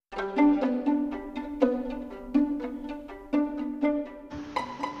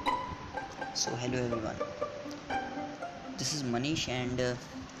So hello everyone, this is Manish and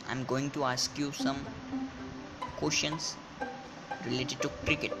I'm going to ask you some questions related to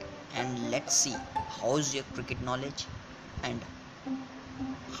cricket, and let's see how's your cricket knowledge and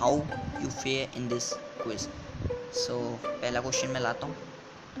how you fare in this quiz. So पहला question मैं लाता हूँ.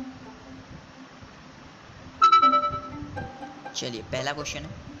 चलिए पहला question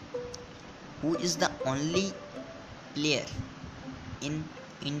है, who is the only player in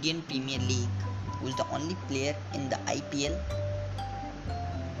Indian Premier League, who is the only player in the IPL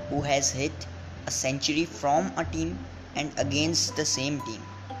who has hit a century from a team and against the same team,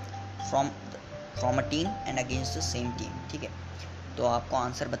 from a team and against the same team. ठीक है, तो आपको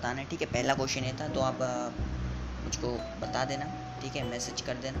answer बताना है. ठीक है, पहला question ये था, तो आप मुझको बता देना. ठीक है, मैसेज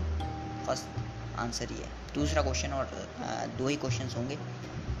कर देना. फर्स्ट आंसर ये है. दूसरा क्वेश्चन, और दो ही क्वेश्चन होंगे.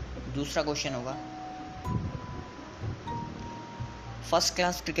 दूसरा क्वेश्चन होगा, फर्स्ट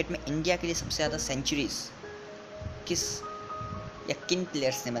क्लास क्रिकेट में इंडिया के लिए सबसे ज़्यादा सेंचुरीज किस या किन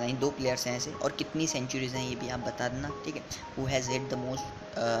प्लेयर्स ने बनाई. दो प्लेयर्स हैं ऐसे, और कितनी सेंचुरीज हैं ये भी आप बता देना. ठीक है, who has hit the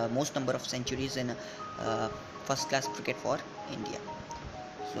most number of centuries in first class cricket for India.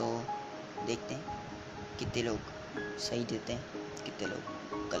 सो देखते हैं कितने लोग सही देते हैं, कितने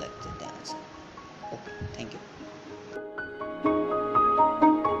लोग गलत देते हैं आंसर. Okay, thank you.